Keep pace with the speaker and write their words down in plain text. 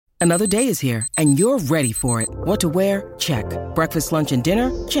Another day is here, and you're ready for it. What to wear? Check. Breakfast, lunch, and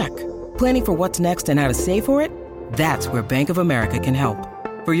dinner? Check. Planning for what's next and how to save for it? That's where Bank of America can help.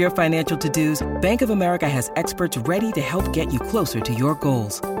 For your financial to-dos, Bank of America has experts ready to help get you closer to your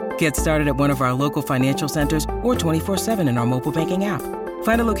goals. Get started at one of our local financial centers or 24/7 in our mobile banking app.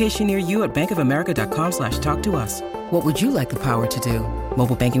 Find a location near you at bankofamerica.com/talktous. What would you like the power to do?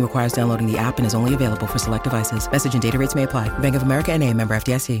 Mobile banking requires downloading the app and is only available for select devices. Message and data rates may apply. Bank of America N.A., member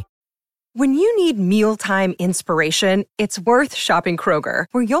FDIC. When you need mealtime inspiration, it's worth shopping Kroger,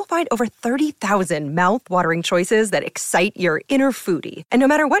 where you'll find over 30,000 mouth-watering choices that excite your inner foodie. And no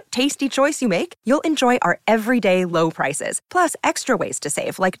matter what tasty choice you make, you'll enjoy our everyday low prices, plus extra ways to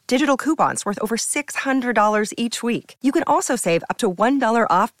save, like digital coupons worth over $600 each week. You can also save up to $1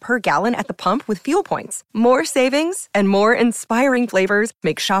 off per gallon at the pump with fuel points. More savings and more inspiring flavors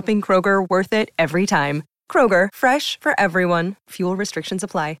make shopping Kroger worth it every time. Kroger, fresh for everyone. Fuel restrictions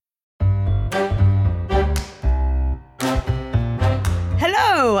apply.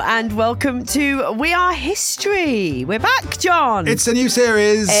 Hello and welcome to We Are History. We're back, John. It's a new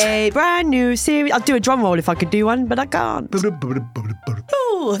series. A brand new series. I'd do a drum roll if I could do one, but I can't.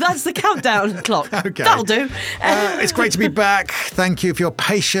 Oh, that's the countdown clock. Okay. That'll do. It's great to be back. Thank you for your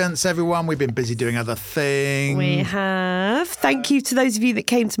patience, everyone. We've been busy doing other things. We have. Thank you to those of you that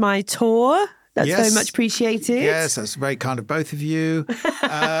came to my tour. That's very much appreciated. Yes, that's very kind of both of you.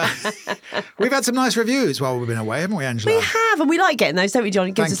 We've had some nice reviews while we've been away, haven't we, Angela? We have, and we like getting those, don't we, John?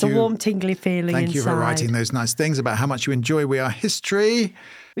 It gives Thank us you. a warm, tingly feeling Thank you for inside. writing those nice things about how much you enjoy We Are History.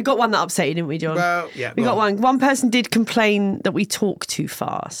 We got one that upset you, didn't we, John? Well, yeah. We got one. One person did complain that we talk too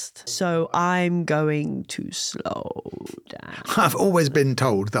fast. So I'm going to slow down. I've always been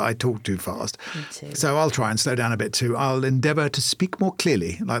told that I talk too fast. Me too. So I'll try and slow down a bit too. I'll endeavour to speak more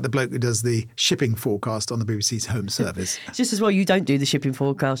clearly, like the bloke who does the shipping forecast on the BBC's Home Service. Just as well you don't do the shipping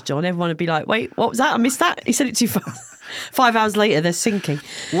forecast, John. Everyone would be like, wait, what was that? I missed that. He said it too fast. 5 hours later, they're sinking.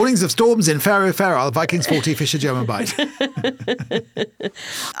 Warnings of storms in Faroe Isle, Vikings 40, Fisher German bite.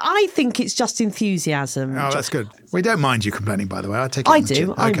 I think it's just enthusiasm. Oh, that's good. We don't mind you complaining, by the way. I take it I on the do.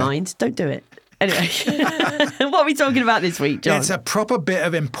 chin. I Okay. mind. Don't do it. Anyway, what are we talking about this week, John? It's a proper bit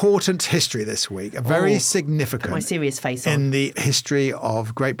of important history this week, a very significant my serious face on. in the history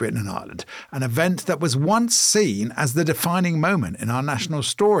of Great Britain and Ireland, an event that was once seen as the defining moment in our national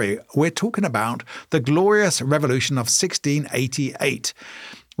story. We're talking about the Glorious Revolution of 1688.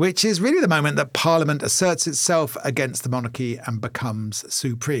 Which is really the moment that Parliament asserts itself against the monarchy and becomes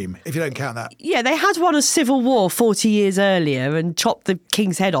supreme, if you don't count that. Yeah, they had won a civil war 40 years earlier and chopped the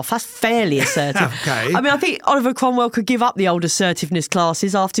king's head off. That's fairly assertive. Okay. I mean, I think Oliver Cromwell could give up the old assertiveness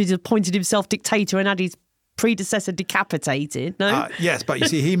classes after he'd appointed himself dictator and had his predecessor decapitated, no? Yes, but you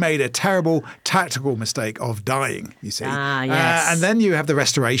see, he made a terrible tactical mistake of dying, you see. Ah, yes. And then you have the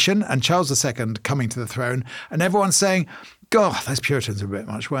Restoration and Charles II coming to the throne and everyone's saying, God, those Puritans were a bit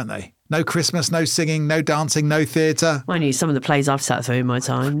much, weren't they? No Christmas, no singing, no dancing, no theatre. I knew some of the plays I've sat through in my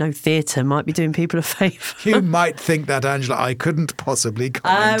time. No theatre might be doing people a favour. You might think that, Angela. I couldn't possibly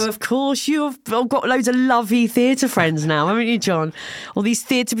comment. Oh, of course. You've all got loads of lovely theatre friends now, haven't you, John? All these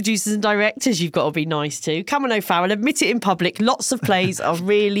theatre producers and directors you've got to be nice to. Come on, O'Farrell, admit it in public. Lots of plays are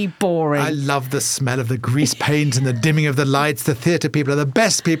really boring. I love the smell of the grease paint and the dimming of the lights. The theatre people are the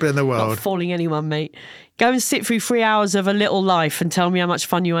best people in the Not world. fooling anyone, mate. Go and sit through 3 hours of A Little Life and tell me how much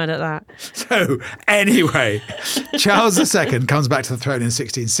fun you had at that. So, anyway, Charles II comes back to the throne in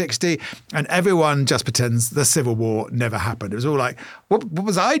 1660 and everyone just pretends the Civil War never happened. It was all like, what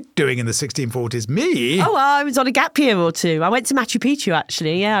was I doing in the 1640s? Me? Oh, I was on a gap year or two. I went to Machu Picchu,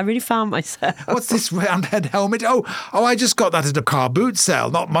 actually. Yeah, I really found myself. What's this round-head helmet? Oh, I just got that at a car boot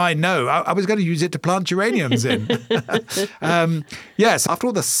sale. Not mine, no. I was going to use it to plant geraniums in. Yes, after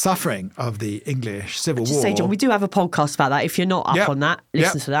all the suffering of the English Civil Just War. say, John, we do have a podcast about that. If you're not up on that,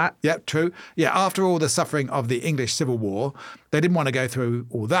 listen to that. Yep, true. Yeah, after all the suffering of the English Civil War, they didn't want to go through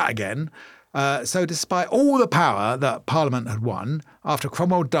all that again. So despite all the power that Parliament had won, after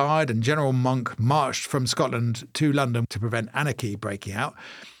Cromwell died and General Monk marched from Scotland to London to prevent anarchy breaking out,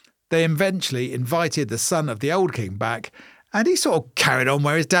 they eventually invited the son of the old king back, and he sort of carried on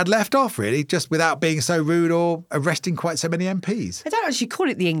where his dad left off, really, just without being so rude or arresting quite so many MPs. They don't actually call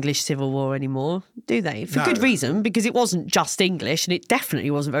it the English Civil War anymore, do they? For No. good reason, because it wasn't just English and it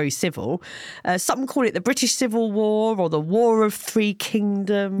definitely wasn't very civil. Some call it the British Civil War or the War of Three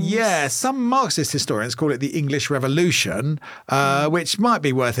Kingdoms. Yeah, some Marxist historians call it the English Revolution, which might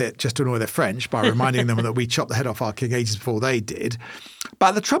be worth it just to annoy the French by reminding them that we chopped the head off our king ages before they did.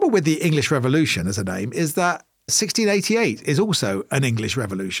 But the trouble with the English Revolution as a name is that 1688 is also an English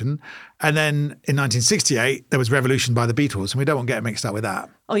revolution. And then in 1968, there was Revolution by the Beatles, and we don't want to get mixed up with that.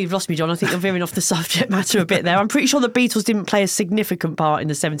 Oh, you've lost me, John. I think you're veering off the subject matter a bit there. I'm pretty sure the Beatles didn't play a significant part in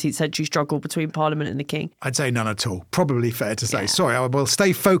the 17th century struggle between Parliament and the King. I'd say none at all. Probably fair to say. Yeah. Sorry, I will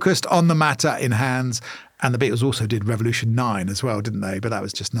stay focused on the matter in hand. And the Beatles also did Revolution 9 as well, didn't they? But that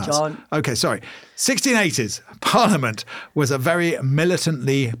was just nuts. John. OK, sorry. 1680s, Parliament was a very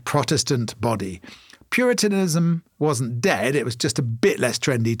militantly Protestant body. Puritanism wasn't dead. It was just a bit less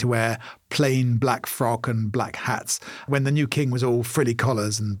trendy to wear plain black frock and black hats when the new king was all frilly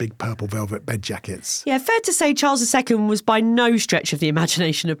collars and big purple velvet bed jackets. Yeah, fair to say Charles II was by no stretch of the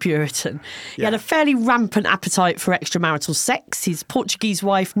imagination a Puritan. He had a fairly rampant appetite for extramarital sex. His Portuguese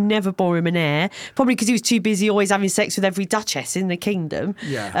wife never bore him an heir, probably because he was too busy always having sex with every duchess in the kingdom.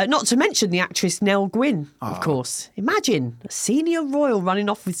 Yeah. Not to mention the actress Nell Gwyn, of course. Imagine a senior royal running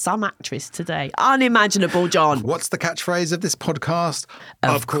off with some actress today. Unimaginable, John. What's the catchphrase of this podcast?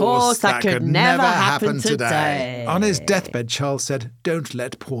 Of course, that could never happen today. On his deathbed, Charles said, "Don't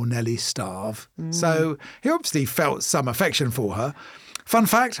let poor Nellie starve." So he obviously felt some affection for her. Fun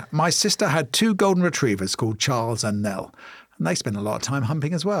fact, my sister had 2 golden retrievers called Charles and Nell. And they spent a lot of time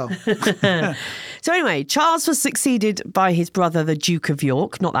humping as well. So anyway, Charles was succeeded by his brother, the Duke of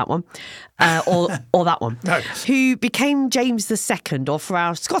York, not that one, or that one, no. Who became James II, or for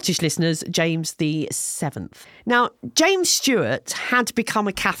our Scottish listeners, James VII. Now, James Stuart had become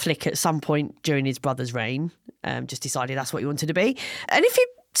a Catholic at some point during his brother's reign, just decided that's what he wanted to be. And if he'd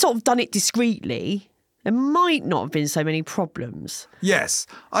sort of done it discreetly, there might not have been so many problems. Yes.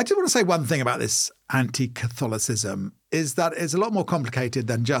 I do want to say one thing about this anti-Catholicism is that it's a lot more complicated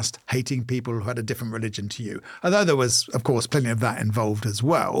than just hating people who had a different religion to you. Although there was, of course, plenty of that involved as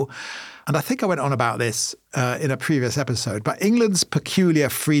well. And I think I went on about this in a previous episode, but England's peculiar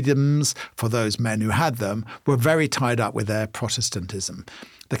freedoms for those men who had them were very tied up with their Protestantism.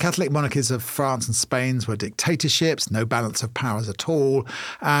 The Catholic monarchies of France and Spain were dictatorships, no balance of powers at all.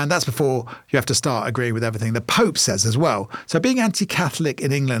 And that's before you have to start agreeing with everything the Pope says as well. So being anti-Catholic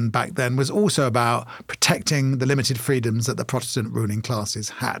in England back then was also about protecting the limited freedoms that the Protestant ruling classes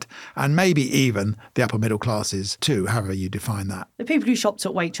had. And maybe even the upper middle classes too, however you define that. The people who shopped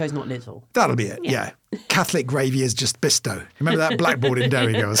at Waitrose, not Lidl. That'll be it, yeah. Catholic gravy is just Bisto. Remember that blackboard in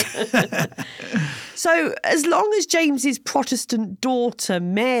Dairy Girls? So as long as James's Protestant daughter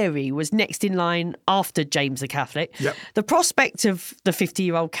Mary was next in line after James the Catholic, the prospect of the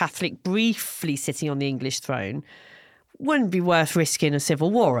 50-year-old Catholic briefly sitting on the English throne wouldn't be worth risking a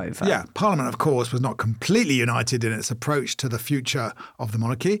civil war over. Yeah, Parliament, of course, was not completely united in its approach to the future of the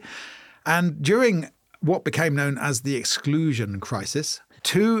monarchy. And during what became known as the Exclusion Crisis,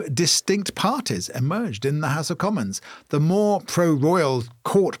 2 distinct parties emerged in the House of Commons. The more pro-royal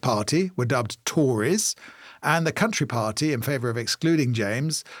Court Party were dubbed Tories, and the Country Party, in favour of excluding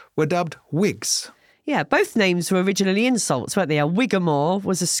James, were dubbed Whigs. Yeah, both names were originally insults, weren't they? A Whigamore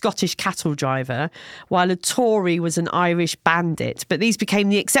was a Scottish cattle driver, while a Tory was an Irish bandit. But these became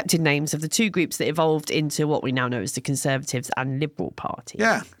the accepted names of the 2 groups that evolved into what we now know as the Conservatives and Liberal Party.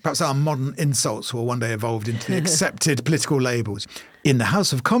 Yeah, perhaps our modern insults will one day evolve into the accepted political labels. In the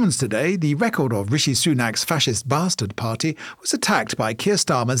House of Commons today, the record of Rishi Sunak's fascist bastard party was attacked by Keir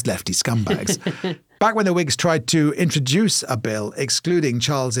Starmer's lefty scumbags. Back when the Whigs tried to introduce a bill excluding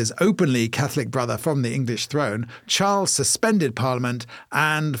Charles's openly Catholic brother from the English throne, Charles suspended Parliament,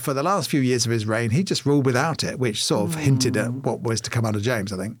 and for the last few years of his reign, he just ruled without it, which sort of hinted at what was to come under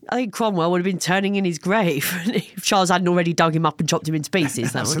James, I think. I think Cromwell would have been turning in his grave if Charles hadn't already dug him up and chopped him into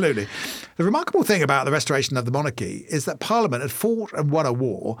pieces. Absolutely. The remarkable thing about the restoration of the monarchy is that Parliament had fought and won a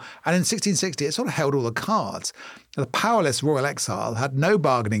war, and in 1660 it sort of held all the cards. The powerless royal exile had no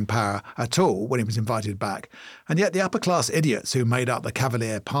bargaining power at all when he was invited back, and yet the upper-class idiots who made up the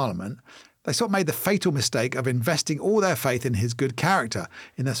Cavalier Parliament, they sort of made the fatal mistake of investing all their faith in his good character,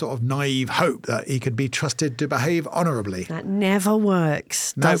 in a sort of naive hope that he could be trusted to behave honourably. That never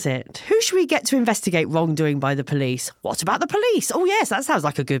works, does it? Who should we get to investigate wrongdoing by the police? What about the police? Oh yes, that sounds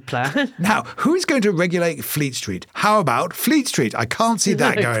like a good plan. Now, who is going to regulate Fleet Street? How about Fleet Street? I can't see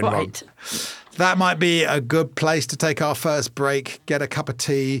that going wrong. That might be a good place to take our first break, get a cup of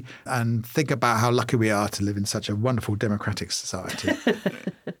tea, and think about how lucky we are to live in such a wonderful democratic society.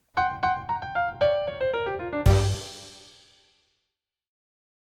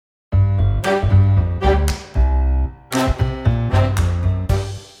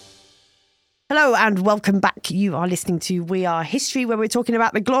 Hello and welcome back. You are listening to We Are History, where we're talking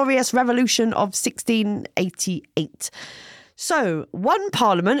about the glorious revolution of 1688. So, one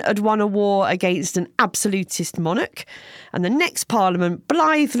parliament had won a war against an absolutist monarch, and the next parliament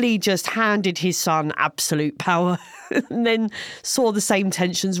blithely just handed his son absolute power and then saw the same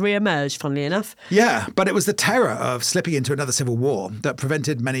tensions re-emerge, funnily enough. Yeah, but it was the terror of slipping into another civil war that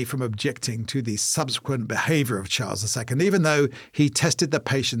prevented many from objecting to the subsequent behaviour of Charles II, even though he tested the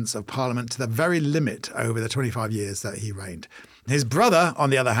patience of Parliament to the very limit over the 25 years that he reigned. His brother, on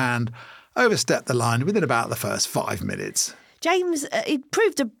the other hand, overstepped the line within about the first 5 minutes. James, he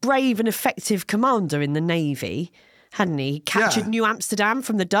proved a brave and effective commander in the Navy, hadn't he? He captured New Amsterdam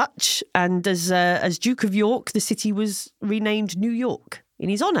from the Dutch, and as Duke of York, the city was renamed New York in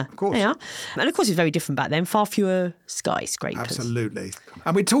his honour. Of course. Yeah. And of course, it's very different back then. Far fewer skyscrapers. Absolutely.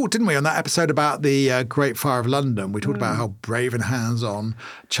 And we talked, didn't we, on that episode about the Great Fire of London. We talked about how brave and hands-on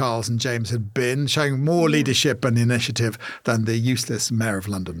Charles and James had been, showing more leadership and initiative than the useless Mayor of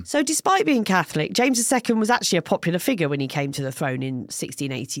London. So despite being Catholic, James II was actually a popular figure when he came to the throne in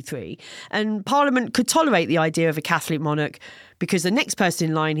 1683. And Parliament could tolerate the idea of a Catholic monarch because the next person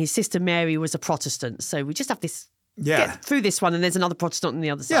in line, his sister Mary, was a Protestant. So we just have this... Get through this one and there's another Protestant on the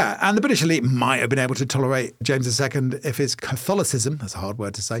other side. Yeah, and the British elite might have been able to tolerate James II if his Catholicism, that's a hard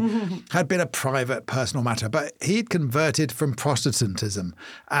word to say, had been a private, personal matter. But he'd converted from Protestantism,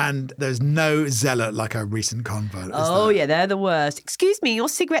 and there's no zealot like a recent convert. Yeah, they're the worst. Excuse me, your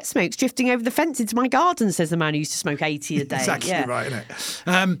cigarette smoke's drifting over the fence into my garden, says the man who used to smoke 80 a day. Exactly right, isn't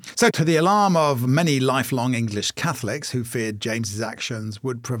it? So to the alarm of many lifelong English Catholics who feared James's actions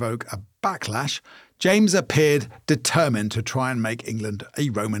would provoke a backlash, James appeared determined to try and make England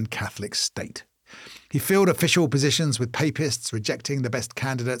a Roman Catholic state. He filled official positions with papists, rejecting the best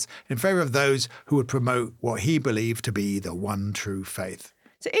candidates in favour of those who would promote what he believed to be the one true faith.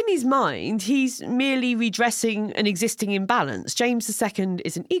 So in his mind, he's merely redressing an existing imbalance. James II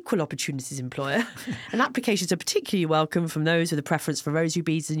is an equal opportunities employer, and applications are particularly welcome from those with a preference for rosary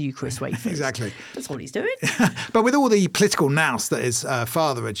beads and Eucharist wafers. Exactly. That's what he's doing. But with all the political nous that his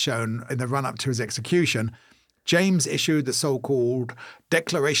father had shown in the run-up to his execution, James issued the so-called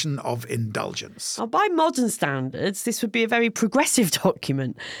Declaration of Indulgence. Now, by modern standards, this would be a very progressive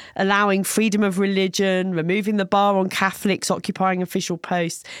document, allowing freedom of religion, removing the bar on Catholics occupying official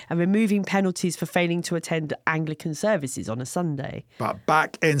posts, and removing penalties for failing to attend Anglican services on a Sunday. But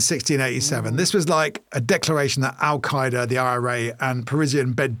back in 1687, this was like a declaration that Al-Qaeda, the IRA, and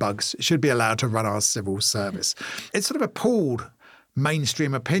Parisian bedbugs should be allowed to run our civil service. It sort of appalled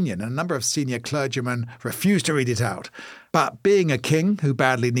mainstream opinion, and a number of senior clergymen refused to read it out. But being a king who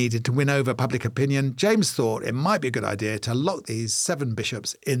badly needed to win over public opinion, James thought it might be a good idea to lock these 7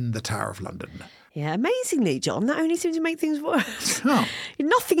 bishops in the Tower of London. Yeah, amazingly, John, that only seemed to make things worse. Oh.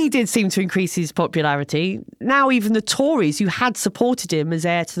 Nothing he did seemed to increase his popularity. Now even the Tories, who had supported him as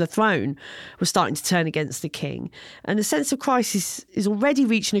heir to the throne, were starting to turn against the king. And the sense of crisis is already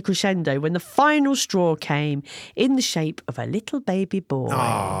reaching a crescendo when the final straw came in the shape of a little baby boy.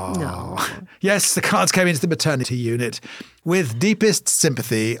 Oh. No. Yes, the cards came into the maternity unit. With deepest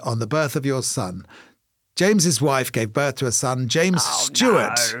sympathy on the birth of your son, James's wife gave birth to a son, James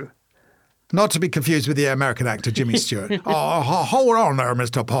Stewart. No. Not to be confused with the American actor Jimmy Stewart. Hold on there,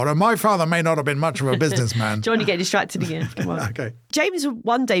 Mr. Potter. My father may not have been much of a businessman. John, you get distracted again. Come on. Okay. James would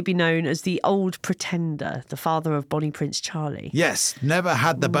one day be known as the Old Pretender, the father of Bonnie Prince Charlie. Yes, never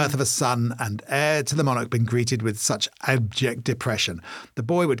had the birth of a son and heir to the monarch been greeted with such abject depression. The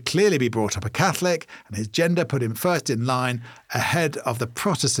boy would clearly be brought up a Catholic, and his gender put him first in line, ahead of the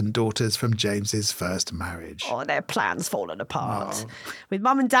Protestant daughters from James's first marriage. Oh, their plans fallen apart. With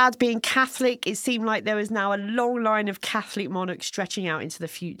mum and dad being Catholic, it seemed like there was now a long line of Catholic monarchs stretching out into the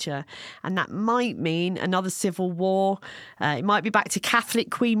future. And that might mean another civil war. It might be back to Catholic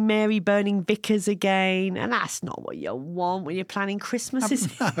Queen Mary burning vicars again. And that's not what you want when you're planning Christmas, is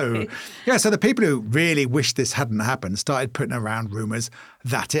it? No. Yeah, so the people who really wished this hadn't happened started putting around rumours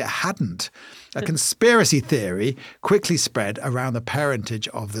that it hadn't. A conspiracy theory quickly spread around the parentage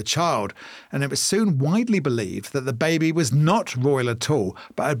of the child, and it was soon widely believed that the baby was not royal at all,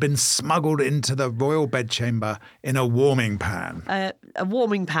 but had been smuggled into the royal bedchamber in a warming pan. A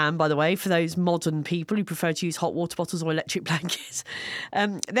warming pan, by the way, for those modern people who prefer to use hot water bottles or electric blankets.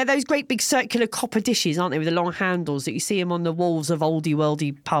 They're those great big circular copper dishes, aren't they, with the long handles that you see them on the walls of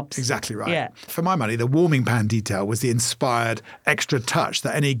oldie-worldy pubs. Exactly right. Yeah. For my money, the warming pan detail was the inspired extra touch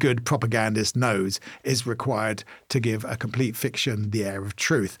that any good propagandist knows is required to give a complete fiction the air of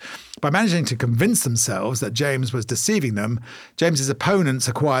truth. By managing to convince themselves that James was deceiving them, James's opponents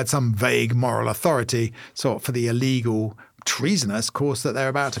acquired some vague moral authority, sort for the illegal, treasonous course that they're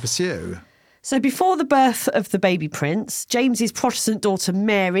about to pursue. So before the birth of the baby prince, James's Protestant daughter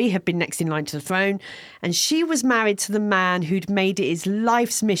Mary had been next in line to the throne, and she was married to the man who'd made it his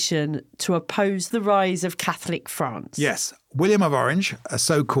life's mission to oppose the rise of Catholic France. Yes, William of Orange,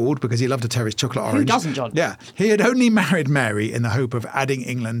 so called because he loved to tear his chocolate orange. Who doesn't, John? Yeah, he had only married Mary in the hope of adding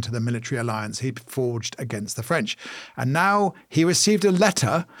England to the military alliance he'd forged against the French. And now he received a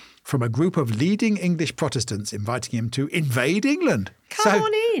letter from a group of leading English Protestants inviting him to invade England. Come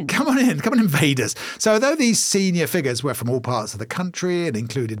on in. Come on in, come on, invaders. So although these senior figures were from all parts of the country and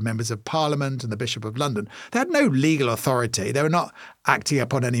included members of Parliament and the Bishop of London, they had no legal authority. They were not acting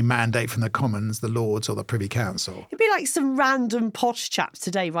upon any mandate from the Commons, the Lords or the Privy Council. It'd be like some random posh chaps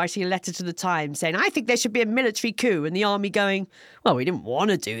today writing a letter to the Times saying, I think there should be a military coup, and the army going, well, we didn't want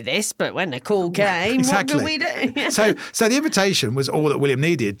to do this, but when the call came, exactly. What did we do? So the invitation was all that William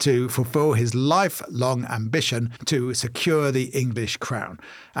needed to fulfil his lifelong ambition to secure the English crown.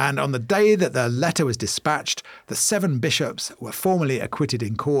 And on the day that the letter was dispatched, the 7 bishops were formally acquitted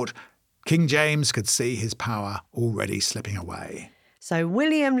in court. King James could see his power already slipping away. So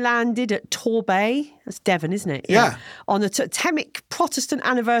William landed at Torbay, that's Devon, isn't it? Yeah. On the totemic Protestant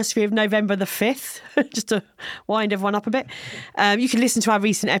anniversary of November the 5th, just to wind everyone up a bit. You can listen to our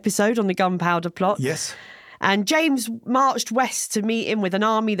recent episode on the Gunpowder Plot. Yes. And James marched west to meet him with an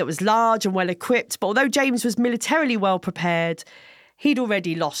army that was large and well equipped. But although James was militarily well prepared, he'd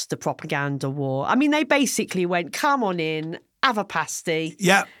already lost the propaganda war. I mean, they basically went, come on in, have a pasty.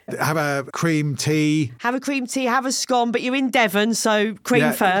 Yeah, have a cream tea. Have a cream tea, have a scone, but you're in Devon, so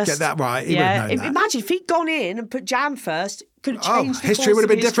cream first. Get that right. He would have known that. Imagine if he'd gone in and put jam first, could have changed the history would have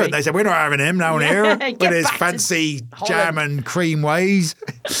been history. different. They said, we're not having him down here with his fancy jam and cream ways.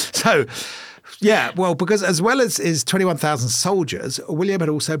 So... yeah, well, because as well as his 21,000 soldiers, William had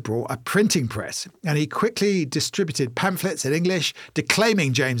also brought a printing press, and he quickly distributed pamphlets in English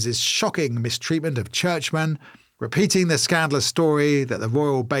declaiming James's shocking mistreatment of churchmen, repeating the scandalous story that the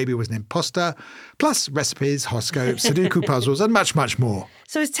royal baby was an imposter, plus recipes, horoscopes, Sudoku puzzles, and much, much more.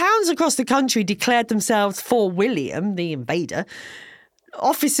 So as towns across the country declared themselves for William, the invader,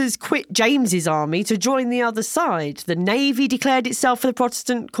 officers quit James's army to join the other side. The navy declared itself for the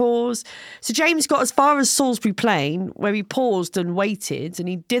Protestant cause. So James got as far as Salisbury Plain, where he paused and waited, and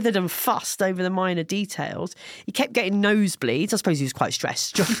he dithered and fussed over the minor details. He kept getting nosebleeds. I suppose he was quite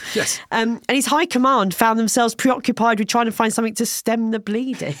stressed, John. Yes. And his high command found themselves preoccupied with trying to find something to stem the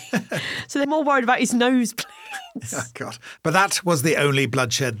bleeding. So they're more worried about his nosebleeds. Oh, God. But that was the only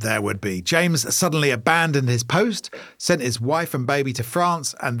bloodshed there would be. James suddenly abandoned his post, sent his wife and baby to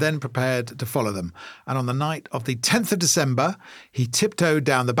France, and then prepared to follow them. And on the night of the 10th of December, he tiptoed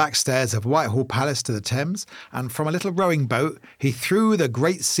down the back stairs of Whitehall Palace to the Thames, and from a little rowing boat, he threw the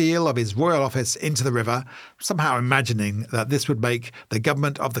great seal of his royal office into the river, somehow imagining that this would make the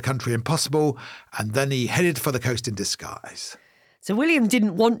government of the country impossible, and then he headed for the coast in disguise. So William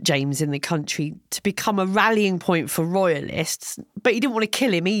didn't want James in the country to become a rallying point for royalists, but he didn't want to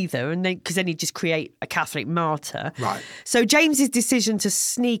kill him either, and because then he'd just create a Catholic martyr. Right. So James's decision to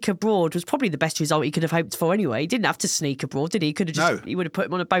sneak abroad was probably the best result he could have hoped for anyway. He didn't have to sneak abroad, did he? He could have just, he would have put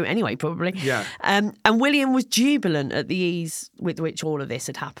him on a boat anyway, probably. Yeah. And William was jubilant at the ease with which all of this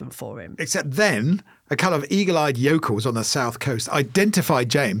had happened for him. Except then, a couple of eagle-eyed yokels on the south coast identified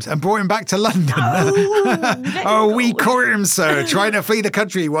James and brought him back to London. Oh, we caught him, sir. Trying to flee the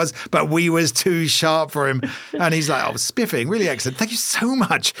country he was, but we was too sharp for him. And he's like, oh, spiffing, really excellent. Thank you so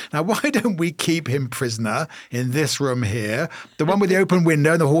much. Now, why don't we keep him prisoner in this room here, the one with the open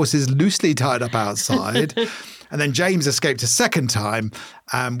window and the horses loosely tied up outside? And then James escaped a second time,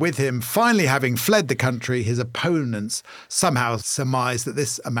 and with him finally having fled the country, his opponents somehow surmised that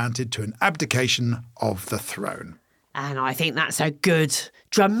this amounted to an abdication of the throne. And I think that's a good,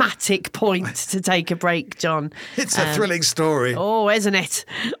 dramatic point to take a break, John. It's a thrilling story. Oh, isn't it?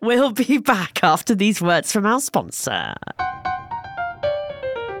 We'll be back after these words from our sponsor.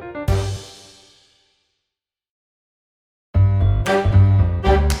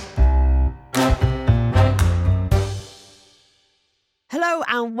 Hello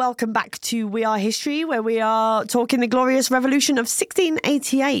and welcome back to We Are History, where we are talking the glorious revolution of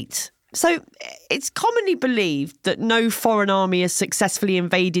 1688. So it's commonly believed that no foreign army has successfully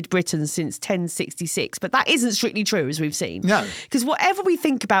invaded Britain since 1066, but that isn't strictly true, as we've seen. No. Because whatever we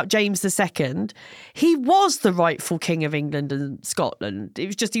think about James II, he was the rightful king of England and Scotland. It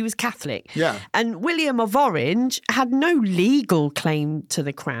was just he was Catholic. Yeah. And William of Orange had no legal claim to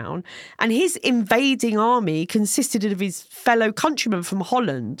the crown, and his invading army consisted of his fellow countrymen from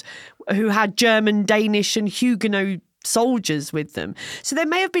Holland, who had German, Danish and Huguenot soldiers with them. So there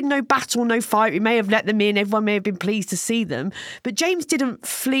may have been no battle, no fight. We may have let them in. Everyone may have been pleased to see them. But James didn't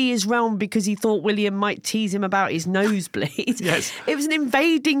flee his realm because he thought William might tease him about his nosebleed. Yes. It was an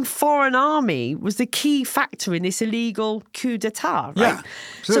invading foreign army was the key factor in this illegal coup d'etat. Right? Yeah,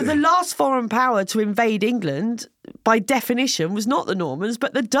 so absolutely. the last foreign power to invade England, by definition, was not the Normans,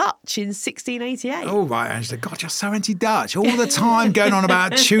 but the Dutch in 1688. Oh, right, Angela. God, you're so anti-Dutch. All the time going on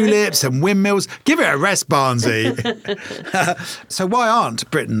about tulips and windmills. Give it a rest, Barnsley. So why aren't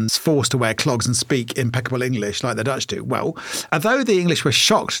Britons forced to wear clogs and speak impeccable English like the Dutch do? Well, although the English were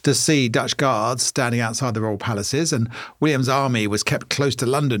shocked to see Dutch guards standing outside the royal palaces and William's army was kept close to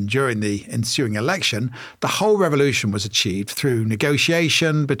London during the ensuing election, the whole revolution was achieved through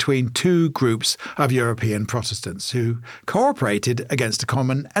negotiation between two groups of European Protestants who cooperated against a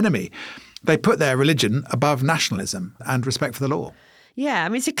common enemy. They put their religion above nationalism and respect for the law. Yeah, I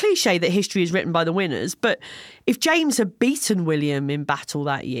mean, it's a cliche that history is written by the winners, but if James had beaten William in battle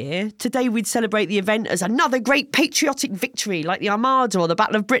that year, today we'd celebrate the event as another great patriotic victory like the Armada or the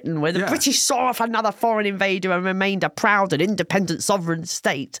Battle of Britain, where the British saw off another foreign invader and remained a proud and independent sovereign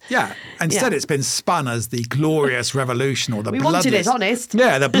state. Yeah, instead it's been spun as the glorious revolution or the bloodless... wanted it honest.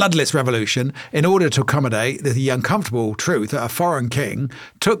 Yeah, the bloodless revolution in order to accommodate the uncomfortable truth that a foreign king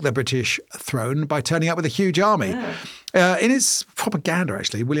took the British throne by turning up with a huge army. Yeah. In his propaganda,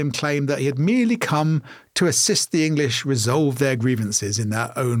 actually, William claimed that he had merely come to assist the English resolve their grievances in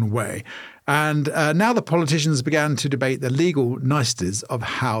their own way. And now the politicians began to debate the legal niceties of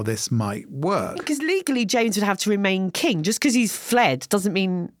how this might work. Because legally, James would have to remain king. Just because he's fled doesn't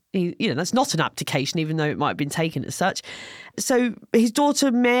mean... that's not an abdication, even though it might have been taken as such. So his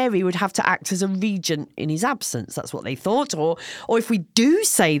daughter Mary would have to act as a regent in his absence. That's what they thought. Or if we do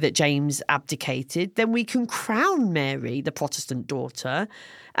say that James abdicated, then we can crown Mary, the Protestant daughter,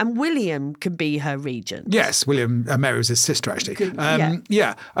 and William can be her regent. Yes, Mary was his sister, actually.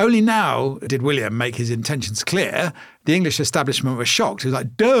 Only now did William make his intentions clear. The English establishment was shocked. He was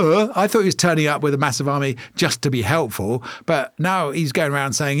like, duh, I thought he was turning up with a massive army just to be helpful. But now he's going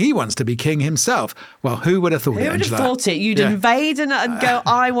around saying he wants to be king himself. Well, who would have thought it, Who would Angela? have thought it? You'd invade and go,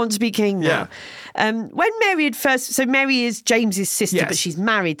 I want to be king now. Yeah. When Mary had first... So Mary is James's sister, Yes. but she's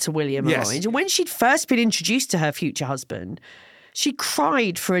married to William of Orange. And when she'd first been introduced to her future husband... She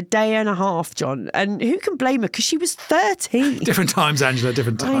cried for a day and a half, John. And who can blame her? Because she was 13. Different times, Angela,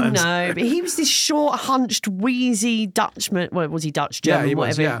 different times. I know. But he was this short, hunched, wheezy Dutchman. Well, was he Dutch, German, he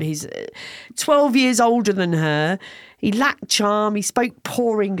was, whatever? He's 12 years older than her. He lacked charm. He spoke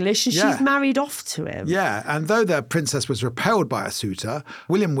poor English. And she's married off to him. Yeah, and though the princess was repelled by a suitor,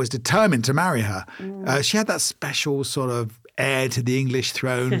 William was determined to marry her. She had that special sort of heir to the English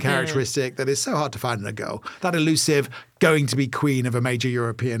throne characteristic that is so hard to find in a girl. That elusive going to be queen of a major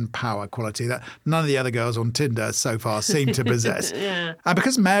European power quality that none of the other girls on Tinder so far seem to possess. And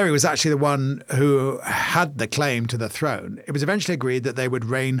because Mary was actually the one who had the claim to the throne, it was eventually agreed that they would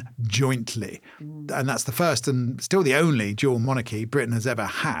reign jointly. And that's the first and still the only dual monarchy Britain has ever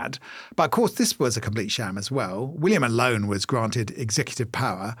had. But of course, this was a complete sham as well. William alone was granted executive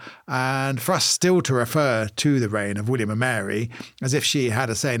power. And for us still to refer to the reign of William and Mary as if she had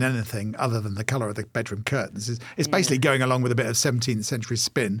a say in anything other than the colour of the bedroom curtains is basically going along with a bit of 17th century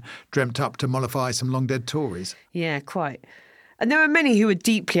spin dreamt up to mollify some long-dead Tories. Yeah, quite. And there were many who were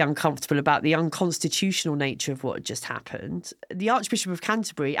deeply uncomfortable about the unconstitutional nature of what had just happened. The Archbishop of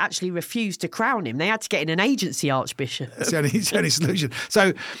Canterbury actually refused to crown him. They had to get in an agency archbishop. It's the only solution.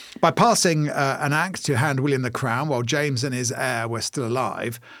 So by passing an act to hand William the crown while James and his heir were still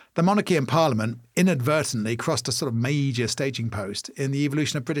alive, the monarchy and parliament inadvertently crossed a sort of major staging post in the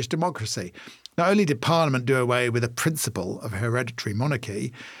evolution of British democracy. Not only did Parliament do away with the principle of hereditary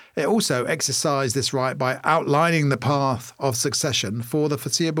monarchy, it also exercised this right by outlining the path of succession for the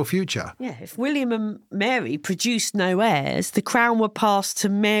foreseeable future. Yeah, if William and Mary produced no heirs, the crown would pass to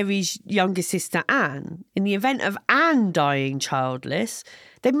Mary's younger sister Anne. In the event of Anne dying childless,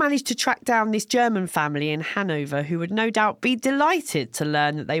 they managed to track down this German family in Hanover who would no doubt be delighted to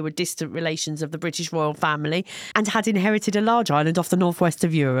learn that they were distant relations of the British royal family and had inherited a large island off the northwest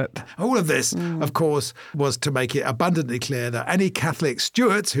of Europe. All of this, of course, was to make it abundantly clear that any Catholic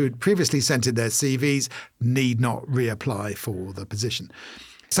Stuarts who had previously sent in their CVs need not reapply for the position.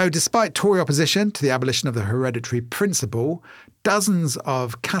 So despite Tory opposition to the abolition of the hereditary principle, dozens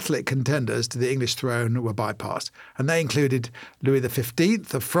of Catholic contenders to the English throne were bypassed. And they included Louis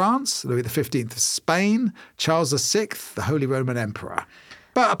XV of France, Louis XV of Spain, Charles VI, the Holy Roman Emperor.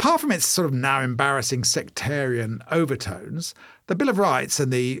 But apart from its sort of now embarrassing sectarian overtones, the Bill of Rights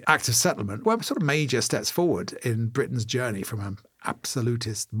and the Act of Settlement were sort of major steps forward in Britain's journey from an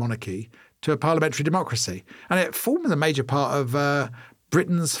absolutist monarchy to a parliamentary democracy. And it forms a major part of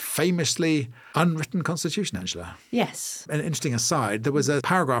Britain's famously unwritten constitution, Angela. Yes. An interesting aside, there was a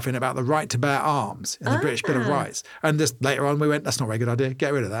paragraph in about the right to bear arms in the British Bill of Rights. And just later on we went, that's not a very good idea.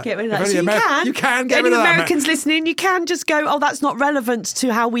 Get rid of that. Get rid of that. If So only you can get rid of that. Any Americans listening, you can just go, oh, that's not relevant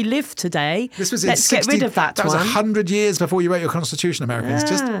to how we live today. This was Let's get rid of that That was one. 100 years before you wrote your constitution, Americans.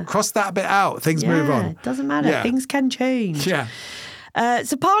 Just cross that bit out. Things move on. It doesn't matter. Yeah. Things can change. Yeah.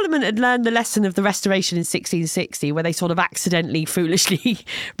 So Parliament had learned the lesson of the Restoration in 1660, where they sort of accidentally, foolishly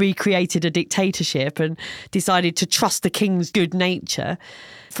recreated a dictatorship and decided to trust the king's good nature.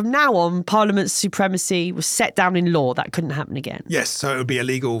 From now on, Parliament's supremacy was set down in law. That couldn't happen again. Yes, so it would be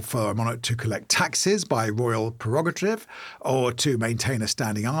illegal for a monarch to collect taxes by royal prerogative or to maintain a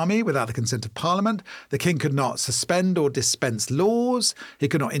standing army without the consent of Parliament. The king could not suspend or dispense laws. He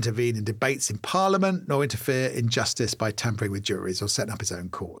could not intervene in debates in Parliament, nor interfere in justice by tampering with juries or setting up his own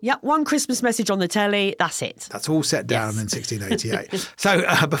court. Yep, one Christmas message on the telly, that's it. That's all set down in 1688.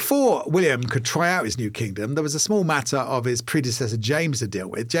 So before William could try out his new kingdom, there was a small matter of his predecessor James to deal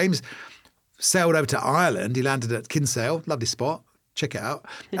with. James sailed over to Ireland. He landed at Kinsale, lovely spot. Check it out.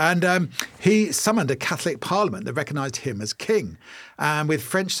 And he summoned a Catholic parliament that recognised him as king. And with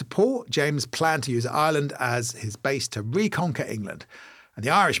French support, James planned to use Ireland as his base to reconquer England. And the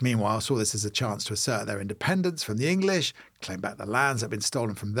Irish, meanwhile, saw this as a chance to assert their independence from the English, claim back the lands that had been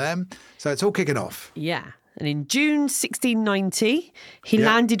stolen from them. So it's all kicking off. Yeah. And in June 1690, he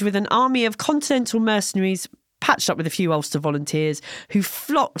landed with an army of continental mercenaries patched up with a few Ulster volunteers who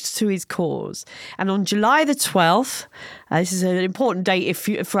flocked to his cause. And on July the 12th, this is an important date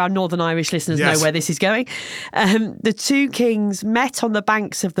for our Northern Irish listeners know where this is going, the two kings met on the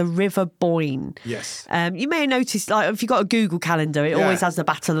banks of the River Boyne. Yes. You may have noticed, like, if you've got a Google calendar, it always has the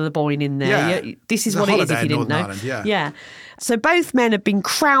Battle of the Boyne in there. Yeah. This is It's what a it is if holiday you in didn't know. Northern Ireland, yeah. So both men had been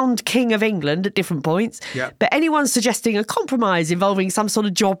crowned King of England at different points. Yeah. But anyone suggesting a compromise involving some sort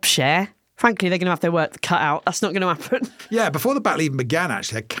of job share, frankly, they're going to have their work cut out. That's not going to happen. Yeah, before the battle even began,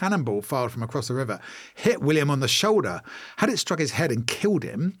 actually, a cannonball fired from across the river hit William on the shoulder. Had it struck his head and killed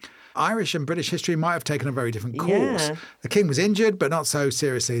him, Irish and British history might have taken a very different course. Yeah. The king was injured, but not so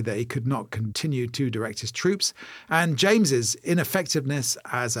seriously that he could not continue to direct his troops. And James's ineffectiveness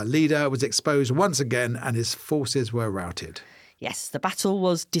as a leader was exposed once again, and his forces were routed. Yes, the battle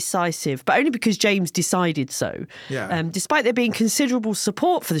was decisive, but only because James decided so. Yeah. Despite there being considerable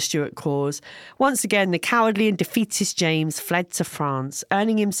support for the Stuart cause, once again, the cowardly and defeatist James fled to France,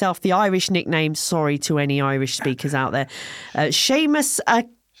 earning himself the Irish nickname, sorry to any Irish speakers out there, Seamus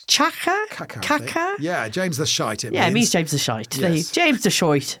Cacha? Yeah, James the Shite. It means James the Shite. Yes. James the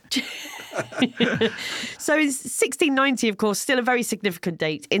Shite. So in 1690, of course, still a very significant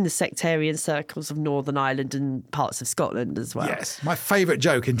date in the sectarian circles of Northern Ireland and parts of Scotland as well. Yes, my favourite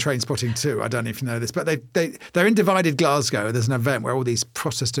joke in Trainspotting 2, I don't know if you know this, but they're in divided Glasgow. There's an event where all these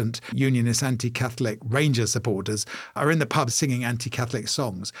Protestant unionist anti-Catholic Rangers supporters are in the pub singing anti-Catholic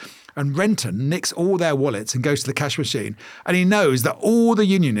songs. And Renton nicks all their wallets and goes to the cash machine. And he knows that all the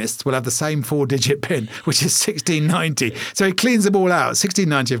unionists will have the same 4-digit pin, which is 1690. So he cleans them all out.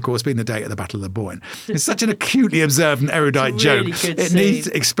 1690, of course, being the date of the Battle of the Boyne. It's such an acutely observed and erudite joke. It needs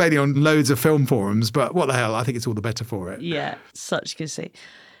explaining on loads of film forums, but what the hell? I think it's all the better for it. Yeah, such good scene.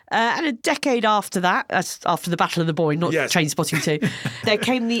 And a decade after that, that's after the Battle of the Boyne, not Trainspotting 2, there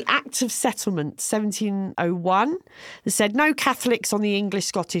came the Act of Settlement, 1701, that said no Catholics on the English,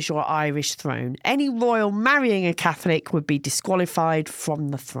 Scottish or Irish throne. Any royal marrying a Catholic would be disqualified from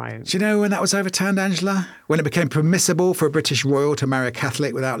the throne. Do you know when that was overturned, Angela? When it became permissible for a British royal to marry a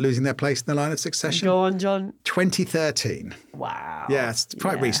Catholic without losing their place in the line of succession? Go on, John. 2013. Wow. Yeah, it's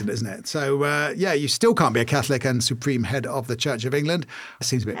quite recent, isn't it? So, you still can't be a Catholic and supreme head of the Church of England. It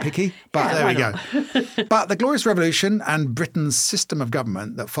seems a bit picky, but there we go. But the Glorious Revolution and Britain's system of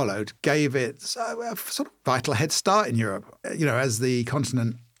government that followed gave it a sort of vital head start in Europe, as the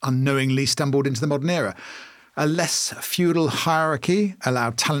continent unknowingly stumbled into the modern era. A less feudal hierarchy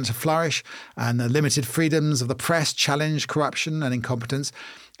allowed talent to flourish, and the limited freedoms of the press challenged corruption and incompetence.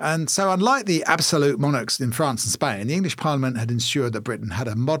 And so, unlike the absolute monarchs in France and Spain, the English Parliament had ensured that Britain had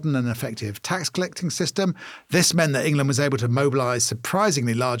a modern and effective tax collecting system. This meant that England was able to mobilise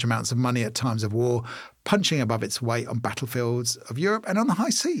surprisingly large amounts of money at times of war, punching above its weight on battlefields of Europe and on the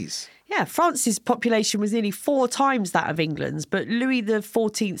high seas. Yeah, France's population was nearly 4 times that of England's, but Louis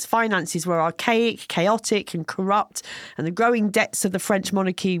XIV's finances were archaic, chaotic and corrupt, and the growing debts of the French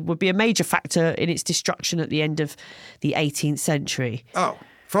monarchy would be a major factor in its destruction at the end of the 18th century. Oh,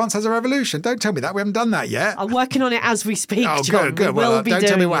 France has a revolution. Don't tell me that. We haven't done that yet. I'm working on it as we speak, Oh, John. good. We will Well, be don't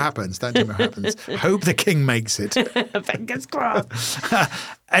tell me doing what it. happens. Don't tell me what happens. Hope the king makes it. Fingers crossed.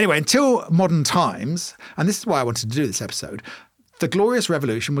 Anyway, until modern times, and this is why I wanted to do this episode, the Glorious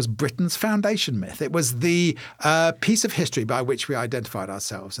Revolution was Britain's foundation myth. It was the piece of history by which we identified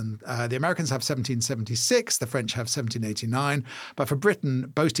ourselves. And the Americans have 1776, the French have 1789. But for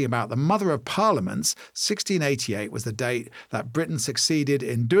Britain, boasting about the mother of parliaments, 1688 was the date that Britain succeeded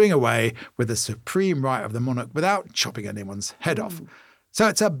in doing away with the supreme right of the monarch without chopping anyone's head off. So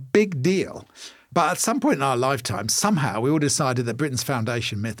it's a big deal. But at some point in our lifetime, somehow we all decided that Britain's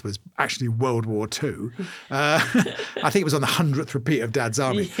foundation myth was actually World War II. I think it was on the 100th repeat of Dad's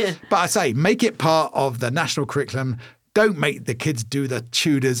Army. Yeah. But I say, make it part of the national curriculum. Don't make the kids do the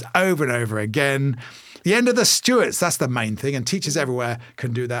Tudors over and over again. The end of the Stuarts, that's the main thing. And teachers everywhere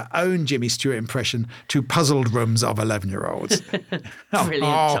can do their own Jimmy Stewart impression to puzzled rooms of 11-year-olds. Brilliant,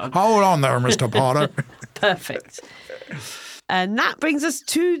 John. Hold on there, Mr. Potter. Perfect. And that brings us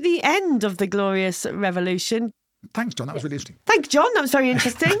to the end of the Glorious Revolution. Thanks, John. That was really interesting. Thank you, John. That was very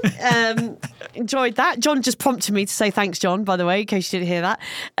interesting. Enjoyed that. John just prompted me to say thanks, John, by the way, in case you didn't hear that.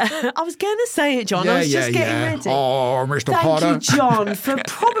 I was going to say it, John. I was just getting ready. Oh, Mr. Thank Potter. you, John, for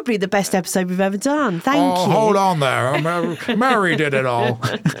probably the best episode we've ever done. Thank you. Hold on there. Mary did it all.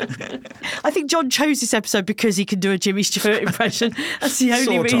 I think John chose this episode because he can do a Jimmy Stewart impression. That's the only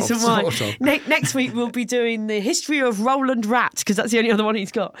Sort of, reason why. sort of. Next week we'll be doing the history of Roland Rat because that's the only other one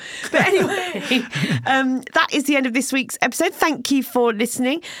he's got. But anyway, that is the end of this week's episode. Thank you for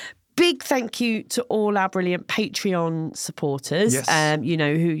listening. Big thank you to all our brilliant Patreon supporters. Yes. You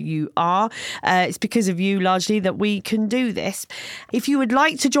know who you are. It's because of you largely that we can do this. If you would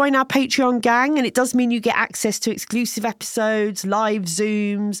like to join our Patreon gang, and it does mean you get access to exclusive episodes, live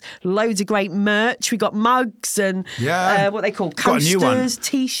Zooms, loads of great merch. We got mugs and what they call Got a new one. coasters,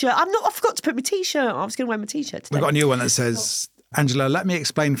 T-shirt. I forgot to put my T-shirt on. I was going to wear my T-shirt today. We've got a new one that says, Angela, let me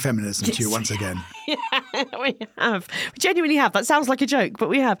explain feminism to you once again. We have. We genuinely have. That sounds like a joke, but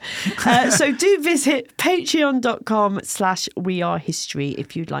we have. So do visit patreon.com/wearehistory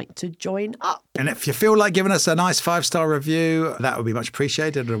if you'd like to join up. And if you feel like giving us a nice 5-star review, that would be much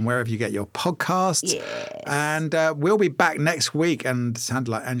appreciated, and wherever you get your podcasts. Yes. And we'll be back next week. And it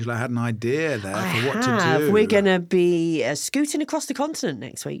sounded like Angela had an idea there for what to do. We're going to be scooting across the continent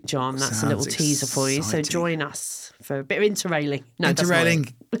next week, John. That's a little Sounds teaser for you. So exciting. join us for a bit of interrailing. No, that's not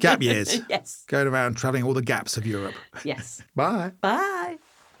Interrailing gap years. it. Yes. Going around travelling all the gaps of Europe. Yes. Bye. Bye.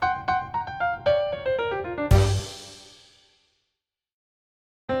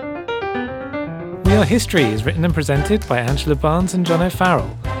 We Are History is written and presented by Angela Barnes and John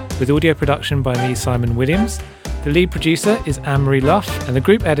O'Farrell, with audio production by me, Simon Williams. The lead producer is Anne-Marie Luff, and the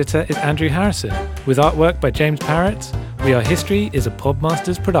group editor is Andrew Harrison, with artwork by James Parrott. We Are History is a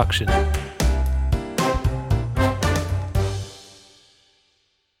Podmasters production.